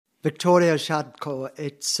Victoria Zhadko,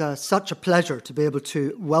 it's such a pleasure to be able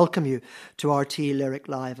to welcome you to RT Lyric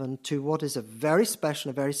Live and to what is a very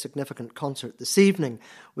special, a very significant concert this evening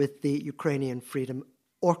with the Ukrainian Freedom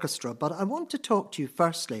Orchestra. But I want to talk to you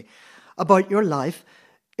firstly about your life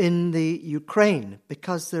in the Ukraine,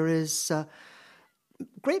 because there is a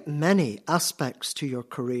great many aspects to your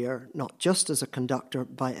career, not just as a conductor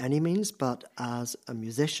by any means, but as a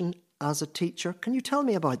musician, as a teacher. Can you tell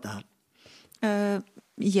me about that?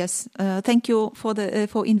 Yes, thank you for the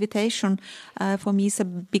invitation. For me, it's a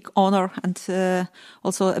big honor and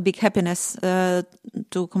also a big happiness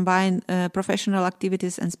to combine professional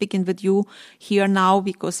activities and speaking with you here now,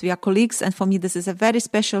 because we are colleagues. And for me, this is a very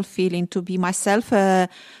special feeling to be myself a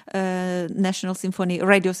National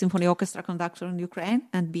Radio Symphony Orchestra conductor in Ukraine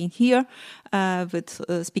and being here with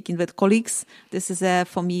speaking with colleagues. This is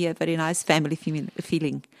for me a very nice family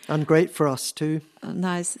feeling. And great for us too.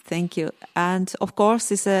 Nice, thank you. And of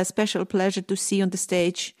course, it's a special pleasure to see on the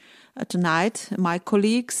stage tonight my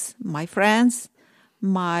colleagues, my friends,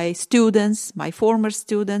 my students, my former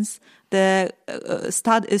students, the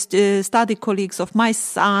study colleagues of my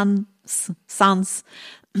sons.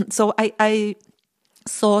 So I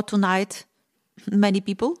saw tonight many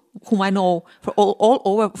people whom I know from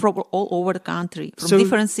all over the country, from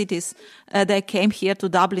different cities. They came here to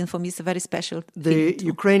Dublin. For me, it's a very special The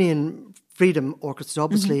Ukrainian Freedom Orchestra,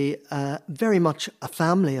 obviously, very much a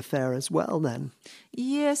family affair as well, then.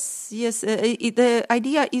 Yes. The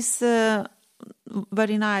idea is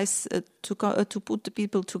very nice to put the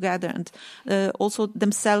people together, and also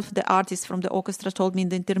themselves, the artists from the orchestra, told me in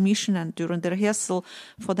the intermission and during the rehearsal,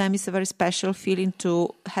 for them it's a very special feeling to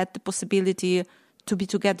have the possibility to be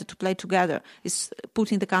together, to play together. It's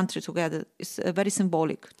putting the country together. It's very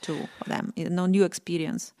symbolic for them. New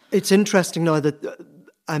experience. It's interesting now that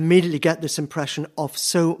I immediately get this impression of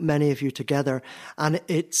so many of you together, and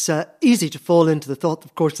it's easy to fall into the thought,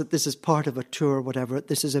 of course, that this is part of a tour or whatever.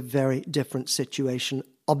 This is a very different situation,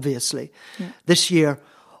 obviously. Yeah. This year,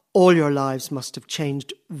 all your lives must have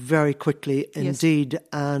changed very quickly indeed,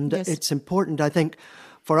 and it's important, I think,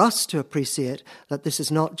 for us to appreciate that this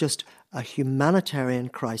is not just a humanitarian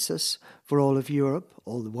crisis for all of Europe,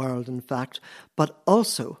 all the world in fact, but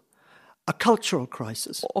also a cultural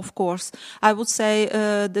crisis. Of course. I would say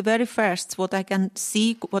the very first, what I can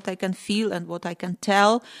see, what I can feel and what I can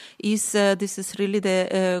tell is this is really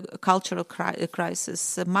the cultural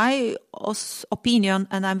crisis. My opinion,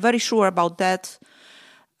 and I'm very sure about that,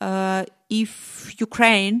 if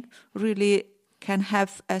Ukraine really can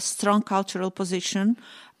have a strong cultural position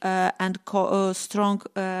and strong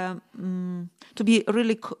to be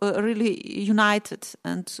really united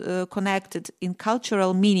and connected in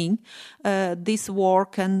cultural meaning, this war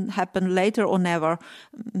can happen later or never.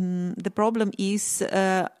 The problem is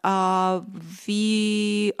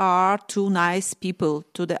we are too nice people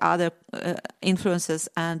to the other influences,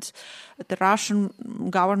 and the Russian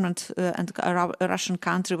government and Russian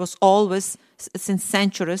country was always, since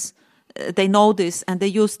centuries, they know this and they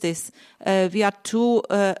use this. We are too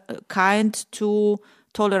kind, too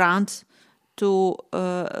tolerant to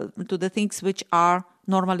the things which are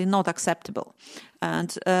normally not acceptable.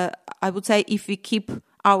 And I would say if we keep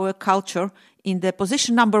our culture in the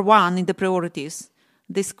position number one in the priorities,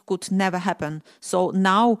 this could never happen. So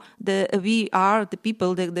now we are the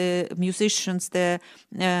people, the musicians, the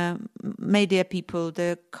media people,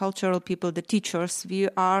 the cultural people, the teachers. We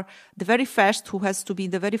are the very first who has to be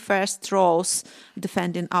in the very first rows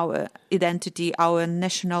defending our identity, our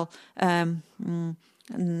national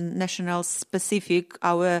specific,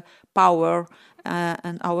 our power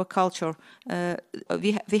and our culture.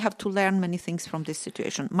 We have to learn many things from this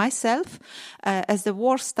situation. Myself, as the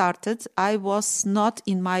war started, I was not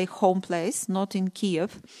in my home place, not in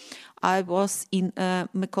Kiev. I was in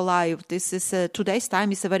Mykolaiv. This is today's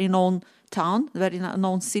time is a very known town, very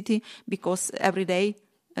known city, because every day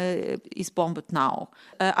is bombed now.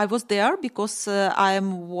 I was there because I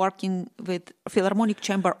am working with Philharmonic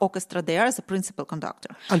Chamber Orchestra there as a principal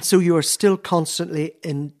conductor. And so you are still constantly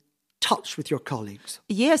in touch with your colleagues?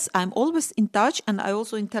 Yes, I'm always in touch, and I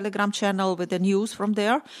also in Telegram channel with the news from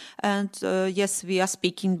there. And yes, we are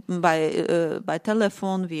speaking by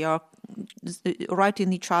telephone. We are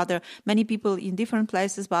writing each other. Many people in different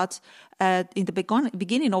places, but in the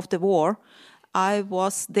beginning of the war, I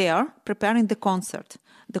was there preparing the concert.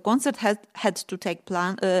 The concert had to take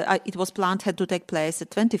place at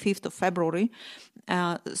 25th of February.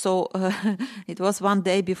 So it was one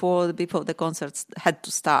day before the concerts had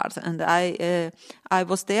to start. And I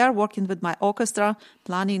was there working with my orchestra,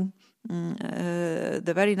 planning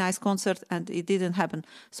the very nice concert, and it didn't happen.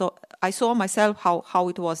 So I saw myself how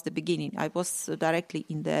it was the beginning. I was directly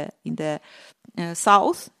in the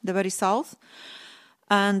south, the very south.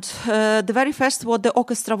 And the very first, what the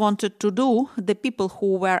orchestra wanted to do, the people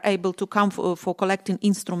who were able to come for collecting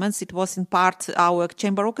instruments, it was in part our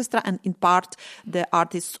chamber orchestra and in part the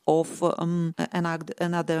artists of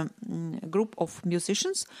another group of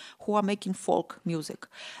musicians who are making folk music.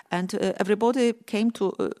 And everybody came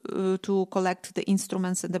to collect the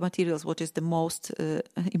instruments and the materials. What is the most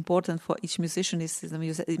important for each musician is the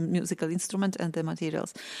musical instrument and the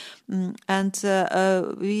materials. And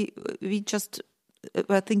we just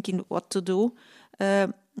were thinking what to do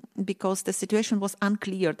because the situation was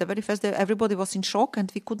unclear. The very first day, everybody was in shock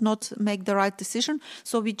and we could not make the right decision.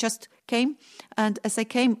 So we just came. And as I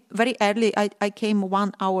came very early, I came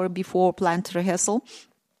 1 hour before planned rehearsal.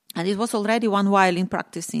 And it was already one violin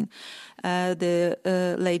practicing. The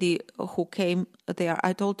lady who came there,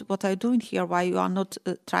 I told, what are you doing here? Why you are not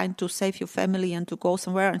trying to save your family and to go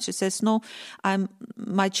somewhere? And she says, no,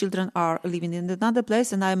 my children are living in another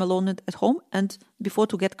place and I'm alone at home. And before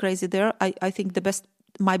to get crazy there, I think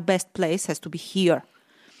my best place has to be here.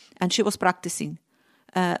 And she was practicing.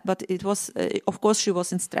 But it was, of course, she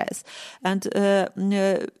was in stress. And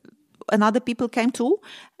another people came too.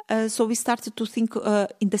 So we started to think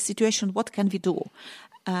in the situation, what can we do?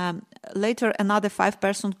 Later, another 5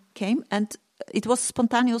 persons came, and it was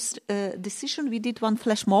spontaneous decision. We did one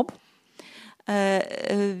flash mob.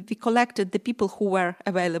 We collected the people who were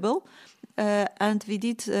available, and we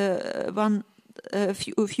did a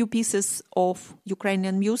few pieces of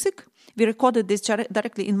Ukrainian music. We recorded this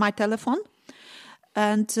directly in my telephone,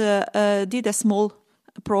 and did a small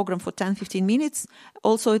program for 10-15 minutes.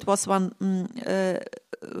 Also, it was one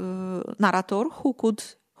narrator who could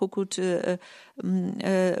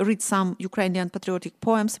read some Ukrainian patriotic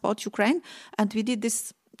poems about Ukraine, and we did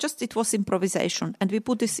this. Just it was improvisation, and we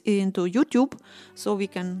put this into YouTube, so we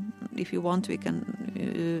can, if you want, we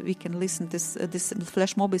can listen. This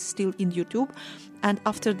flash mob is still in YouTube, and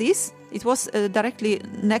after this, it was directly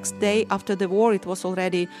next day after the war. It was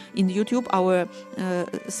already in YouTube. Our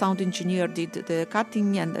sound engineer did the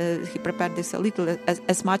cutting, and he prepared this a little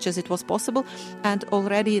as much as it was possible. And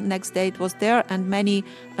already next day it was there, and many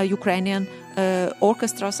Ukrainian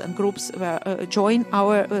orchestras and groups were join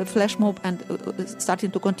our flash mob and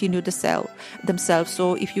starting to continue themselves.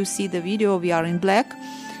 So if you see the video, we are in black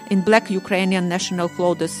Ukrainian national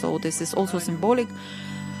clothes. So this is also symbolic.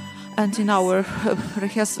 And in our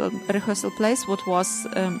rehearsal place, what was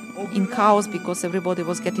in chaos because everybody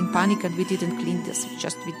was getting panic and we didn't clean this. We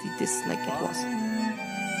did this like it was.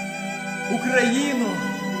 Україно,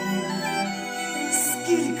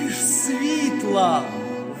 скільки ж світла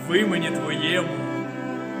в імені твоєму,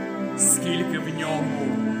 скільки в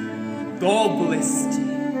ньому доблесті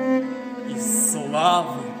і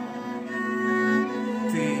слави.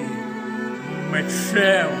 Ти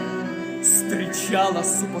мечем зустрічала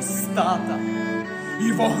супостата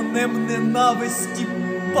і вогнем ненависті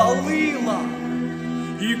палила,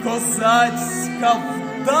 і козацька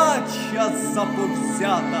вдача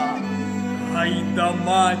заповзята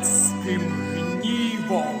гайдамацьким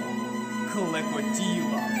гнівом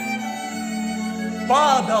клекотіла.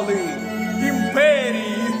 Падали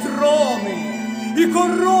імперії і трони, і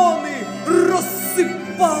корони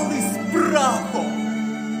розсипались прахом,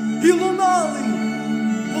 і лунали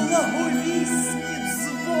благовісні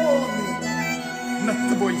дзвони над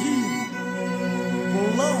твоїм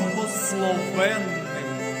благословенним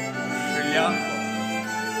шляхом.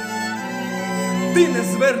 Ти не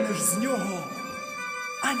звернеш з нього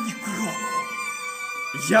ані кроку,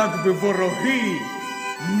 як би вороги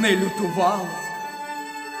не лютували.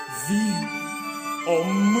 Він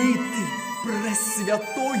омитий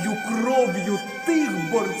пресвятою кров'ю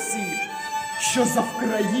тих борців, що за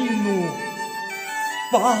Вкраїну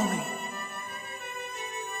впали.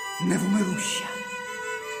 Невмируща,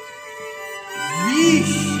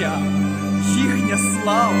 віща їхня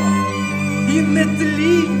слава і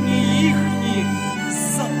нетлінні їхні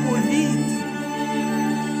заповіти.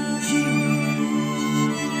 Їм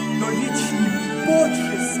довічні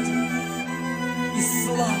почесті і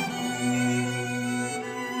слава.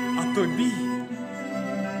 А тобі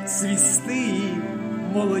цвісти і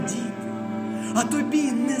молодіти, а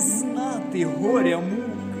тобі не знати горя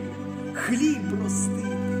муки, хліб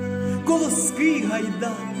ростити, колоски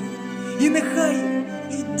гайдати, і нехай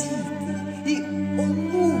і діти, і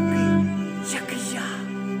онуки, як я,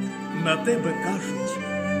 на тебе кажуть,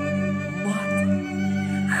 мати,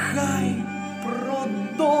 хай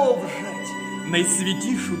продовжать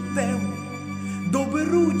найсвятішу тему,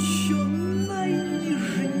 доберуть, що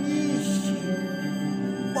найніжніші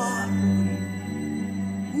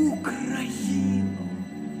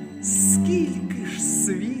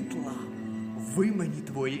в імені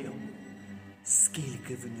Твоєму,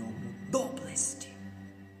 скільки в ньому доблесті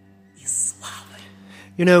і слави.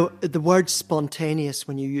 You know, the word spontaneous,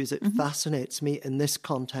 when you use it, fascinates me in this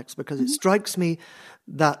context because it strikes me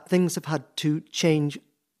that things have had to change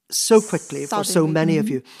so quickly for so many of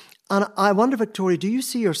you. And I wonder, Victoria, do you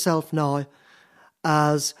see yourself now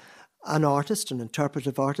as an artist, an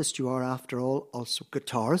interpretive artist? You are, after all, also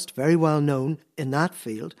guitarist, very well known in that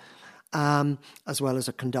field, as well as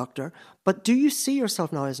a conductor. But do you see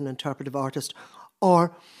yourself now as an interpretive artist or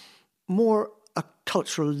more a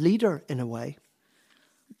cultural leader in a way?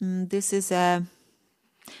 This is a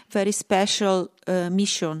very special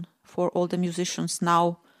mission for all the musicians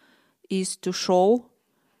now, is to show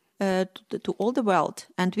to all the world.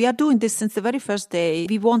 And we are doing this since the very first day.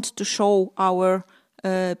 We want to show our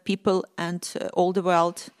people and all the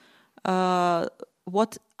world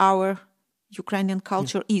what our Ukrainian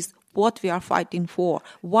culture is, what we are fighting for,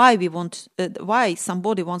 why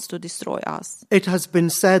somebody wants to destroy us. It has been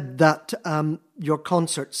said that your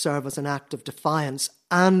concerts serve as an act of defiance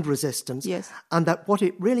and resistance, Yes. and that what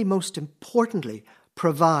it really most importantly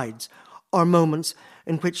provides are moments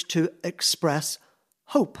in which to express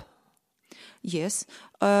hope. Yes.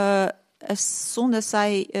 As soon as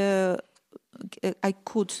I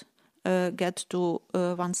could get to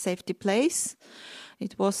one safety place,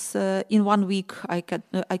 it was in 1 week I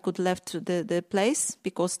could left the place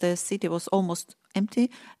because the city was almost empty,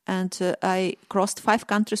 and I crossed 5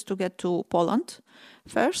 countries to get to Poland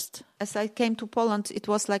first. As I came to Poland, it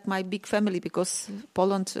was like my big family because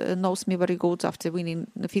Poland knows me very good after winning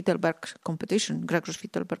the Grzegorz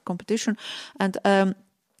Fittelberg competition, and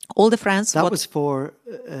all the friends. That was for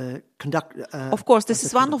conduct. Of course, this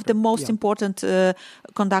is one of the most important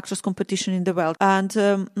conductors competition in the world. And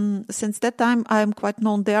since that time, I am quite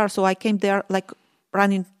known there. So I came there like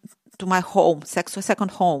running to my home,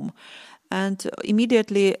 second home. And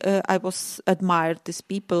immediately I was admired, these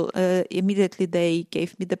people. Immediately they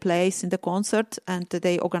gave me the place in the concert, and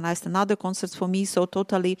they organized another concert for me. So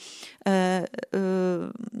totally,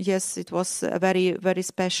 yes, it was a very, very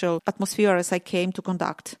special atmosphere as I came to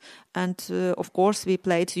conduct. And of course, we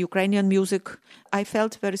played Ukrainian music. I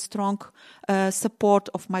felt very strong support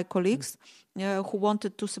of my colleagues who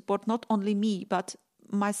wanted to support not only me, but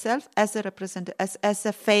myself as a representative, as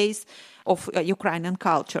a face of Ukrainian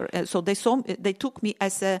culture. So they took me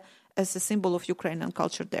as a symbol of Ukrainian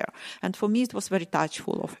culture there. And for me, it was very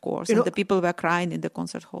touchful, of course. And the people were crying in the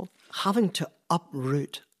concert hall. Having to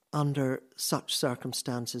uproot under such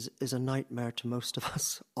circumstances is a nightmare to most of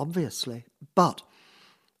us, obviously. But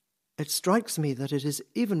it strikes me that it is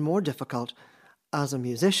even more difficult as a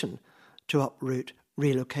musician to uproot,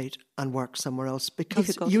 relocate and work somewhere else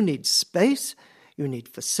because you need space, you need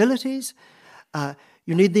facilities,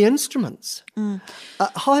 you need the instruments.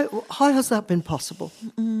 How has that been possible?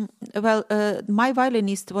 Well, my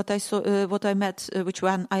violinist, which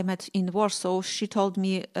one I met in Warsaw, she told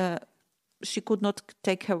me she could not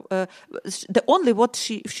take her. The only what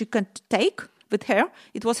she can take with her,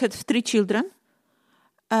 it was her 3 children.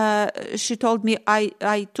 She told me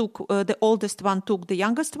I took the oldest one, took the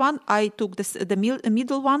youngest one. I took the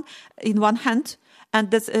middle one in one hand. And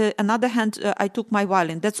that's another hand. I took my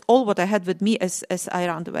violin. That's all what I had with me as I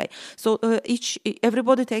ran away. So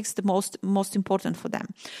everybody takes the most important for them.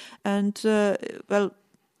 And well,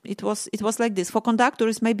 it was like this. For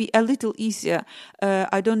conductors, maybe a little easier.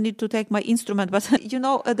 I don't need to take my instrument, but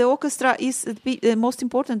the orchestra is the most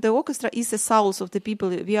important. The orchestra is the souls of the people.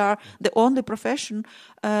 We are the only profession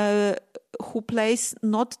who plays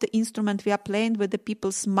not the instrument. We are playing with the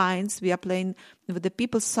people's minds. We are playing with the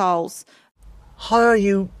people's souls. How are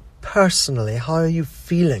you personally? How are you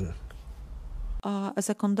feeling? As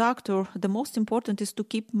a conductor, the most important is to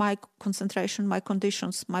keep my concentration, my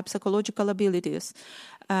conditions, my psychological abilities.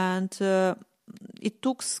 And it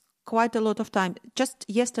took quite a lot of time. Just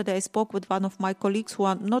yesterday, I spoke with one of my colleagues who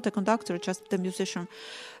are not a conductor, just a musician.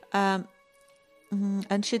 And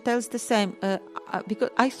she tells the same, because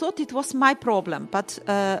I thought it was my problem, but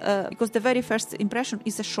because the very first impression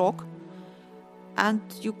is a shock. And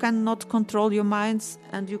you cannot control your minds,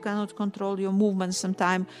 and you cannot control your movements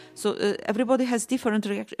sometimes. So everybody has different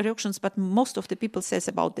reactions, but most of the people says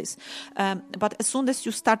about this. But as soon as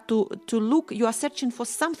you start to look, you are searching for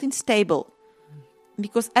something stable,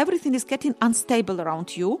 because everything is getting unstable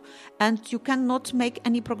around you, and you cannot make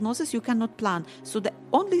any prognosis, you cannot plan. So the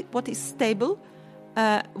only what is stable,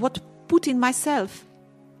 what put in myself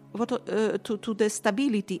to the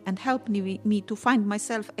stability and help me to find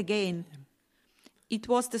myself again. It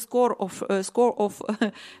was the score of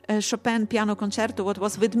Chopin piano concerto. What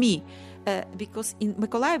was with me, because in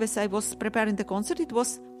Mykolaiv, as I was preparing the concert, it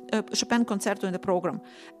was Chopin concerto in the program.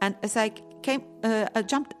 And as I came, I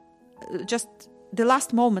jumped just the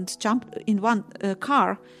last moment, jumped in one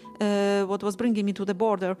car, what was bringing me to the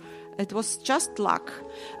border. It was just luck.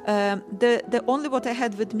 The only what I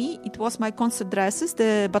had with me, it was my concert dresses,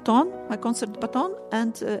 my concert baton,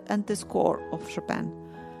 and the score of Chopin.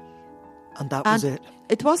 And that was it?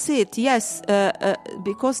 It was it, yes.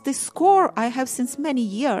 Because this score I have since many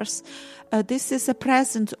years. This is a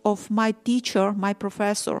present of my teacher, my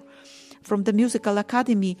professor from the Musical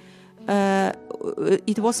Academy.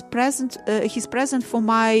 It was present. His present for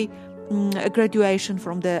my graduation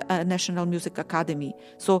from the National Music Academy.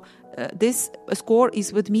 So this score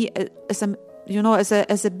is with me as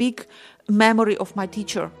a big memory of my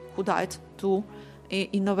teacher who died too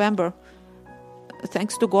in November.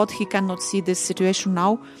 Thanks to God, he cannot see this situation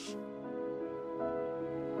now.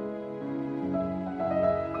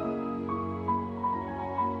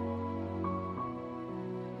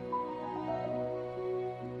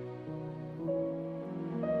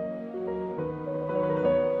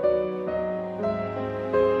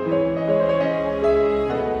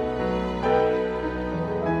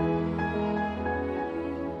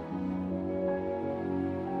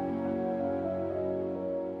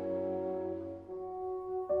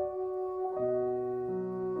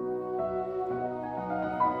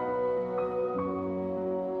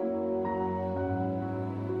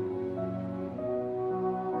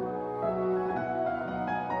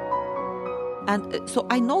 And so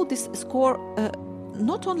I know this score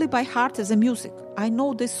not only by heart as a music. I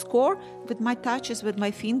know this score with my touches, with my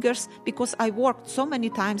fingers, because I worked so many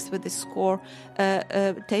times with this score,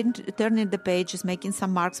 turning the pages, making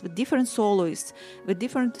some marks with different soloists, with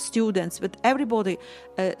different students, with everybody.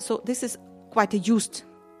 So this is quite a used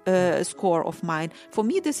score of mine. For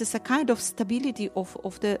me, this is a kind of stability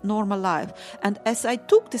of the normal life. And as I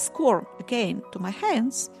took the score again to my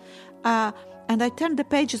hands, and I turned the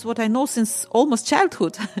pages, what I know since almost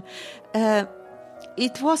childhood,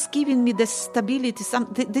 it was giving me the stability.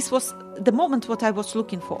 This was the moment what I was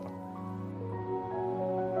looking for.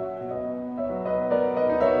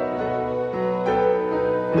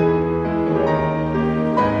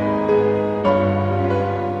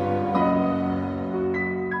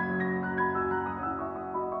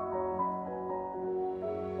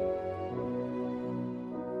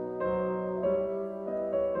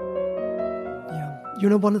 You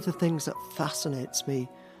know, one of the things that fascinates me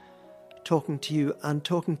talking to you and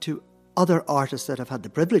talking to other artists that I've had the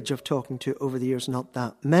privilege of talking to over the years, not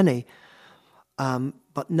that many,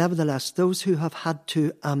 but nevertheless, those who have had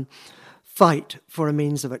to fight for a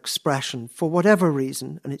means of expression for whatever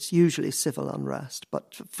reason, and it's usually civil unrest,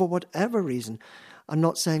 but for whatever reason, I'm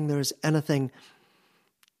not saying there is anything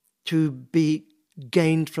to be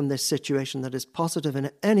gained from this situation that is positive in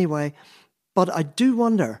any way, but I do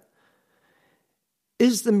wonder,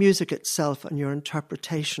 is the music itself and your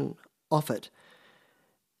interpretation of it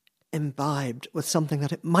imbibed with something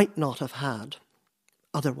that it might not have had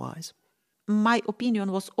otherwise? My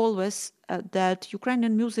opinion was always that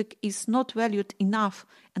Ukrainian music is not valued enough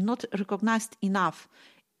and not recognized enough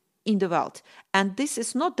in the world. And this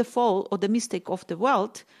is not the fault or the mistake of the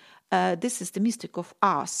world. This is the mistake of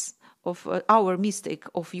us, of our mistake,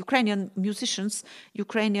 of Ukrainian musicians,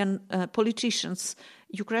 Ukrainian politicians,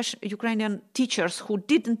 Ukrainian teachers who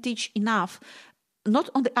didn't teach enough, not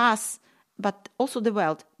only us, but also the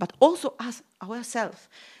world, but also us ourselves.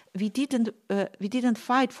 We didn't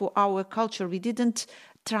fight for our culture. We didn't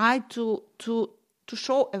try to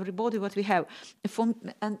show everybody what we have.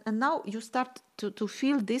 And now you start to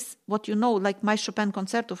feel this, what you know, like my Chopin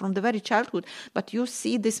concerto from the very childhood, but you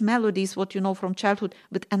see these melodies, what you know from childhood,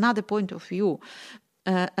 with another point of view.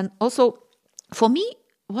 And also, for me,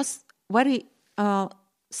 was very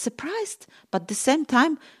surprised, but at the same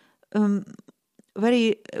time,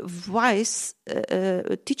 very wise,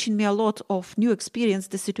 teaching me a lot of new experience,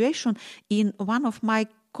 the situation in one of my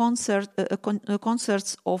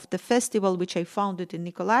concerts of the festival which I founded in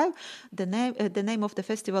Nikolaev. The name of the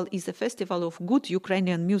festival is the Festival of Good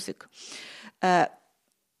Ukrainian Music. I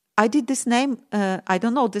did this name, I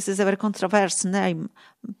don't know, this is a very controversial name,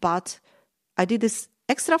 but I did this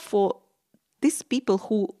extra for these people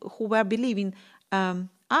who were believing,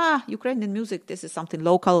 Ukrainian music, this is something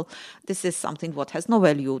local, this is something what has no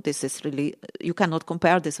value, this is really, you cannot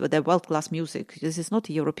compare this with a world-class music, this is not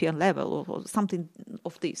a European level or something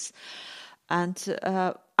of this. And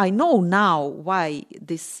I know now why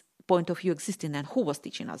this point of view existed and who was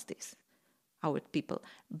teaching us this, our people.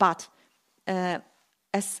 But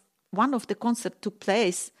as one of the concerts took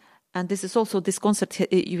place, and this is also this concert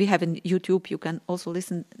we have in YouTube, you can also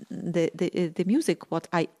listen the music, what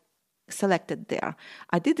I selected there.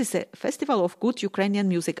 I did this festival of good Ukrainian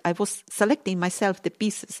music. I was selecting myself the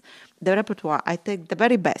pieces, the repertoire. I take the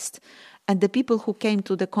very best. And the people who came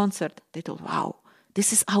to the concert, they thought, wow,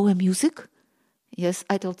 this is our music? Yes,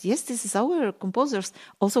 I thought, yes, this is our composers.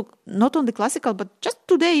 Also, not only classical, but just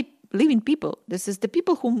today living people. This is the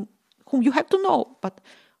people whom you have to know. But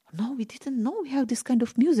no, we didn't know we have this kind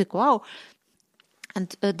of music. Wow.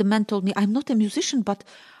 And the man told me, I'm not a musician, but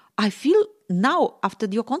I feel now, after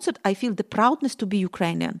your concert, I feel the proudness to be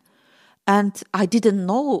Ukrainian. And I didn't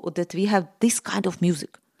know that we have this kind of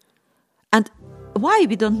music. And why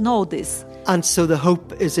we don't know this? And so the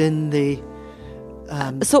hope is in the...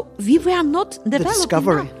 so we were not developing. The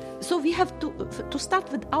discovery. Now. So we have to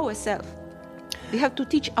start with ourselves. We have to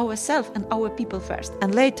teach ourselves and our people first.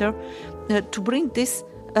 And later to bring this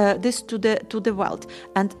to the world.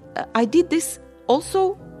 And I did this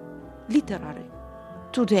also literary.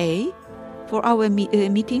 Today, for our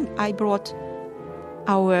meeting, I brought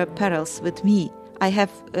our perils with me. I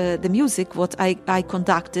have the music, what I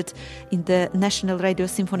conducted in the National Radio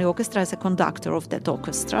Symphony Orchestra as a conductor of that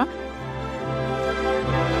orchestra.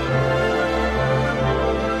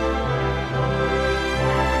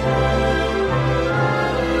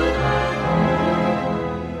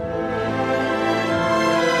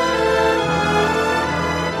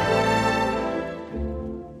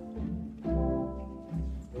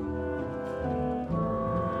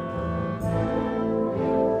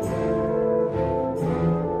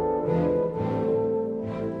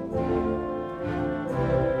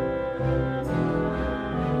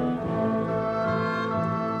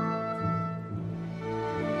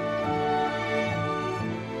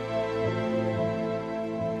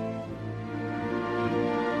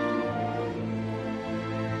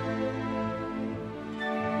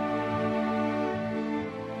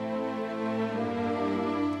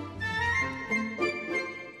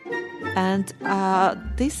 And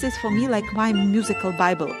this is for me like my musical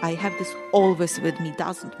Bible. I have this always with me,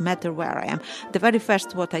 doesn't matter where I am. The very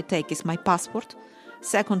first what I take is my passport.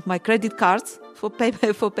 Second, my credit cards for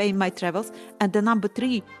paying my travels. And the number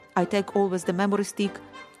 3, I take always the memory stick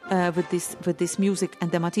with this music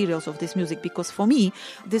and the materials of this music. Because for me,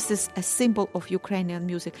 this is a symbol of Ukrainian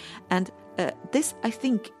music. And this, I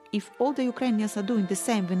think, if all the Ukrainians are doing the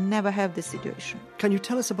same, we never have this situation. Can you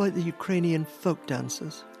tell us about the Ukrainian folk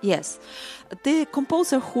dances? Yes. The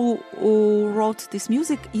composer who wrote this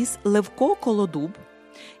music is Levko Kolodub,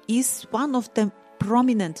 is one of the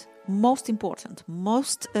prominent, most important,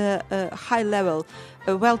 most high-level,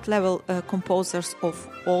 wealth-level composers of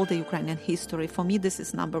all the Ukrainian history. For me, this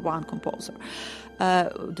is number 1 composer,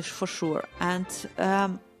 for sure. And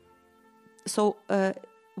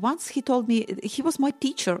once he told me, he was my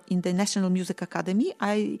teacher in the National Music Academy.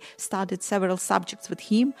 I studied several subjects with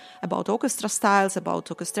him about orchestra styles, about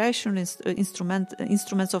orchestration,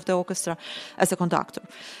 instruments of the orchestra as a conductor.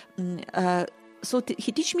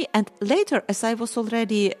 He taught me, and later, as I was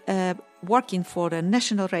already working for the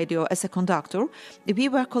national radio as a conductor, we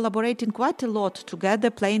were collaborating quite a lot together,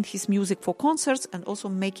 playing his music for concerts and also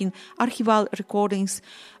making archival recordings.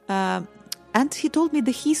 And he told me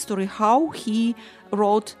the history, how he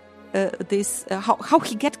wrote this, how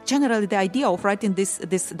he get generally the idea of writing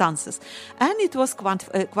these dances. And it was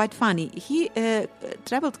quite funny. He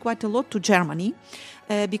traveled quite a lot to Germany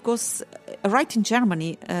because right in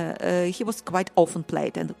Germany he was quite often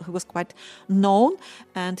played and he was quite known,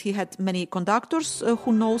 and he had many conductors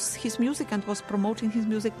who knows his music and was promoting his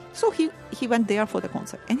music. So he went there for the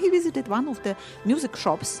concert, and he visited one of the music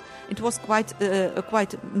shops. It was quite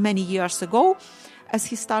many years ago as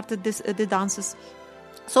he started the dances.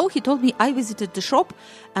 So he told me, I visited the shop,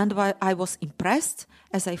 and I was impressed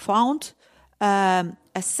as I found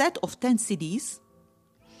a set of 10 CDs.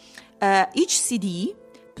 Each CD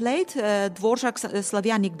played Dvorak's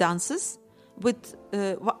Slavianic dances with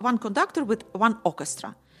one conductor with one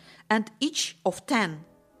orchestra. And each of 10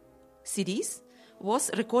 CDs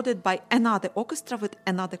was recorded by another orchestra with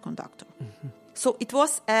another conductor. Mm-hmm. So it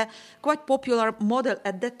was a quite popular model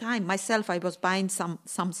at that time. Myself, I was buying some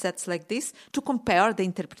sets like this to compare the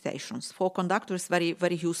interpretations. For conductors, very,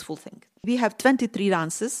 very useful thing. We have 23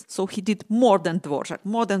 dances, so he did more than Dvorak,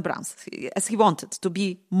 more than Brahms, as he wanted to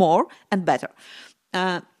be more and better.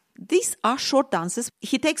 these are short dances.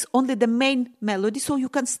 He takes only the main melody, so you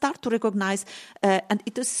can start to recognize. And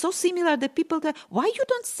it is so similar that people go, why you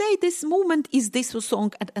don't say this movement is this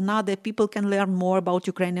song and another? People can learn more about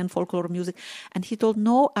Ukrainian folklore music. And he told,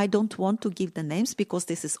 no, I don't want to give the names because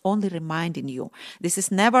this is only reminding you. This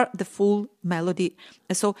is never the full melody.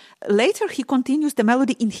 And so later he continues the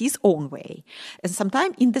melody in his own way. And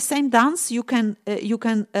sometimes in the same dance, you can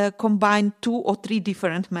combine 2 or 3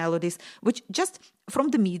 different melodies, which just from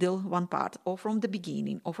the middle, one part, or from the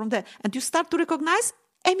beginning, or from the, and you start to recognize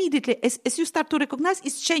immediately, as you start to recognize,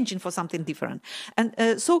 it's changing for something different.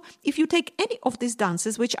 And so if you take any of these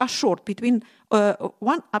dances, which are short, between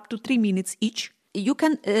 1 up to 3 minutes each, you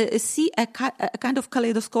can see a kind of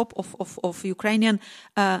kaleidoscope of Ukrainian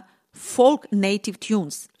folk native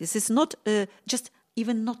tunes. This is not just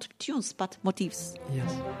even not tunes, but motifs.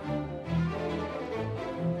 Yes.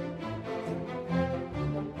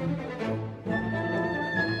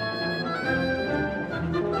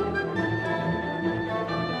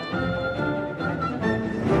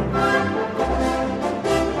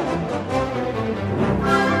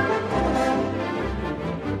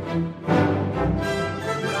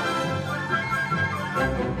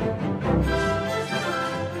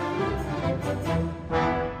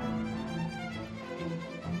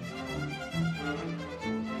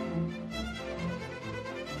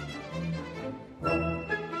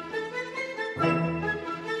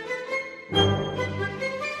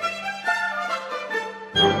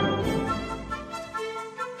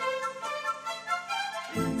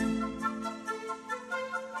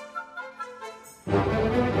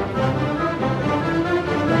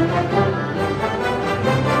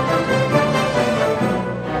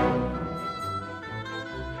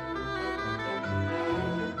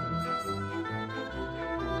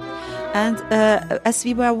 And as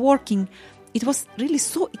we were working, it was really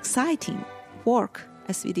so exciting work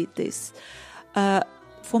as we did this.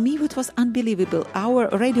 For me, it was unbelievable. Our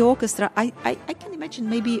radio orchestra, I can imagine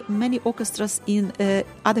maybe many orchestras in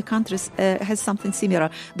other countries has something similar.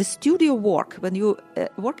 The studio work, when you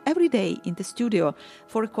work every day in the studio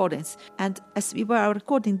for recordings. And as we were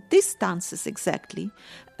recording these dances exactly,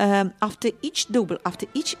 after each double, after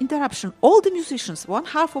each interruption, all the musicians, one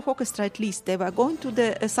half of orchestra at least, they were going to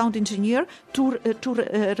the sound engineer to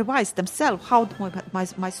revise themselves how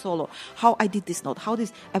my solo, how I did this note, how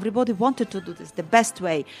this. Everybody wanted to do this the best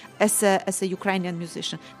way as a Ukrainian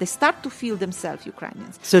musician. They start to feel themselves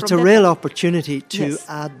Ukrainians. So it's a real opportunity to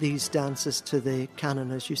add these dances to the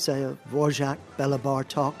canon, as you say, of Dvorak, Bela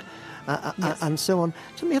Bartok, and so on.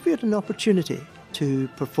 So have you had an opportunity to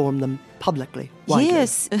perform them publicly, widely?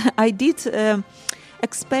 Yes, I did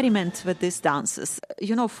experiment with these dances.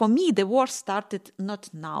 You know, for me, the war started not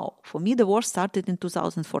now. For me, the war started in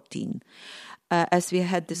 2014, as we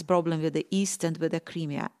had this problem with the East and with the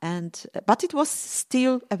Crimea. But it was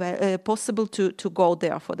still possible to go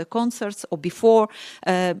there for the concerts or before,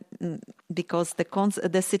 because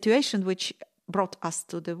the situation which brought us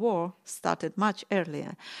to the war started much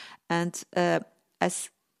earlier. And as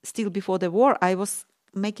still before the war, I was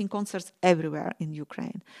making concerts everywhere in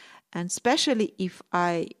Ukraine. And especially if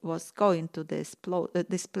I was going to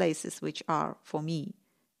these places which are, for me,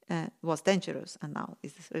 was dangerous, and now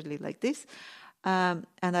it's really like this. And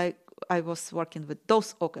I was working with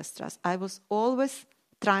those orchestras. I was always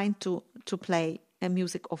trying to play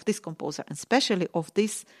music of this composer, and especially of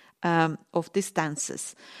these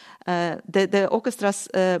dances. The orchestras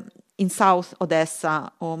in South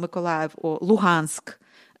Odessa or Mykolaiv or Luhansk,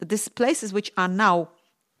 these places which are now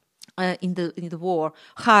in the war,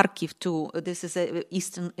 Kharkiv too. This is a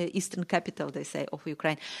eastern capital, they say, of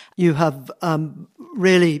Ukraine. You have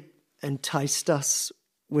really enticed us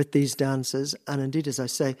with these dances, and indeed, as I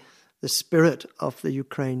say, the spirit of the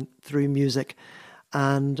Ukraine through music.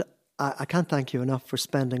 And I can't thank you enough for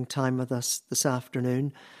spending time with us this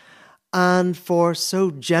afternoon, and for so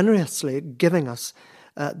generously giving us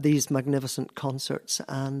these magnificent concerts.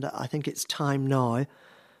 And I think it's time now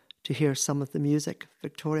to hear some of the music.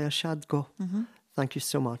 Victoria Zhadko, Thank you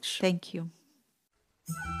so much. Thank you.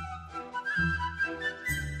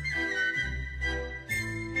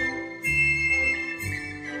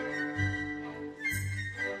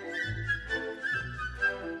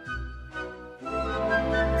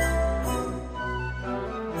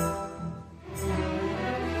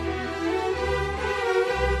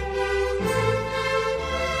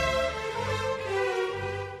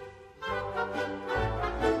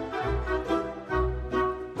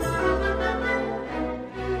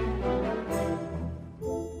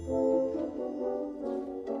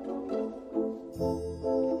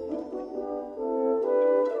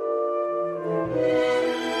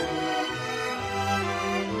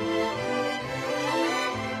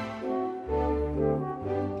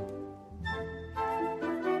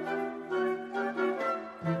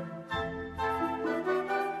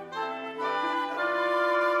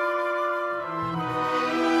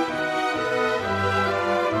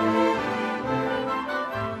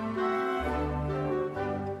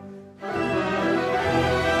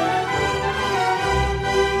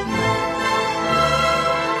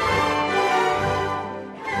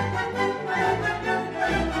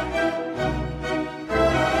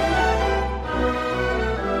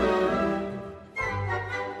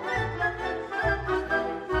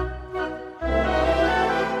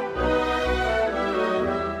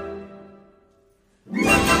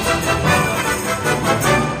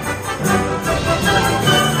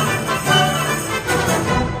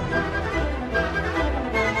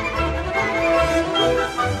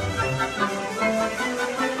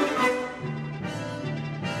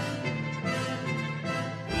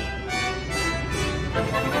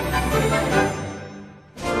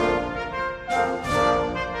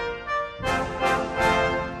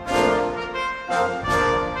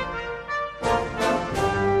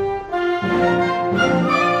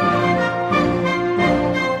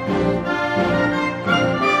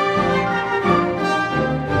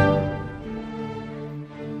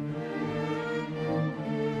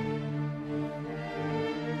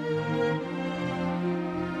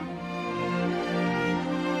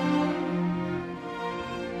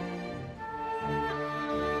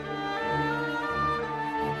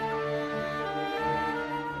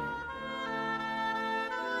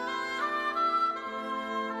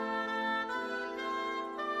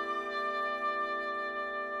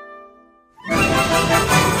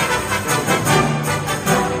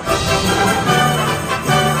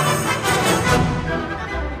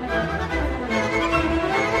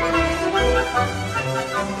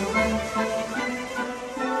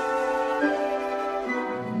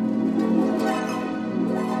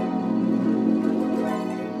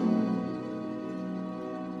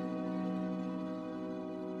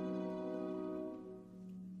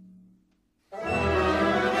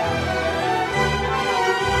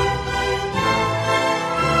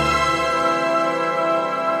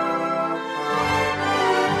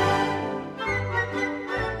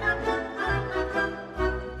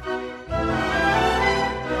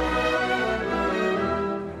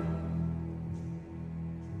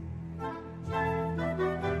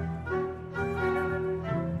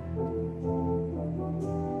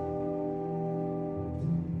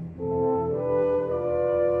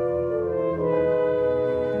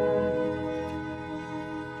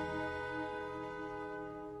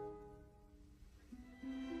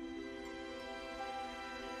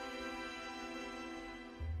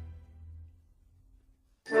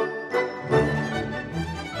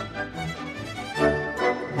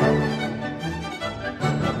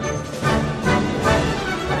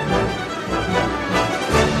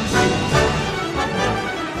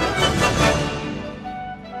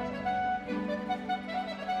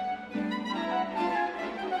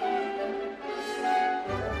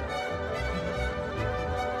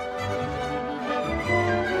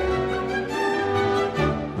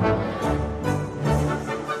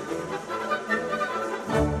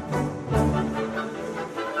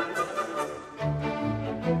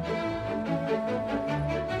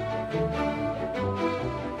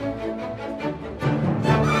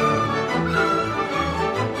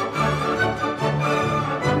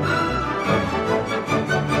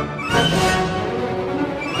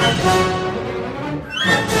 Thank you.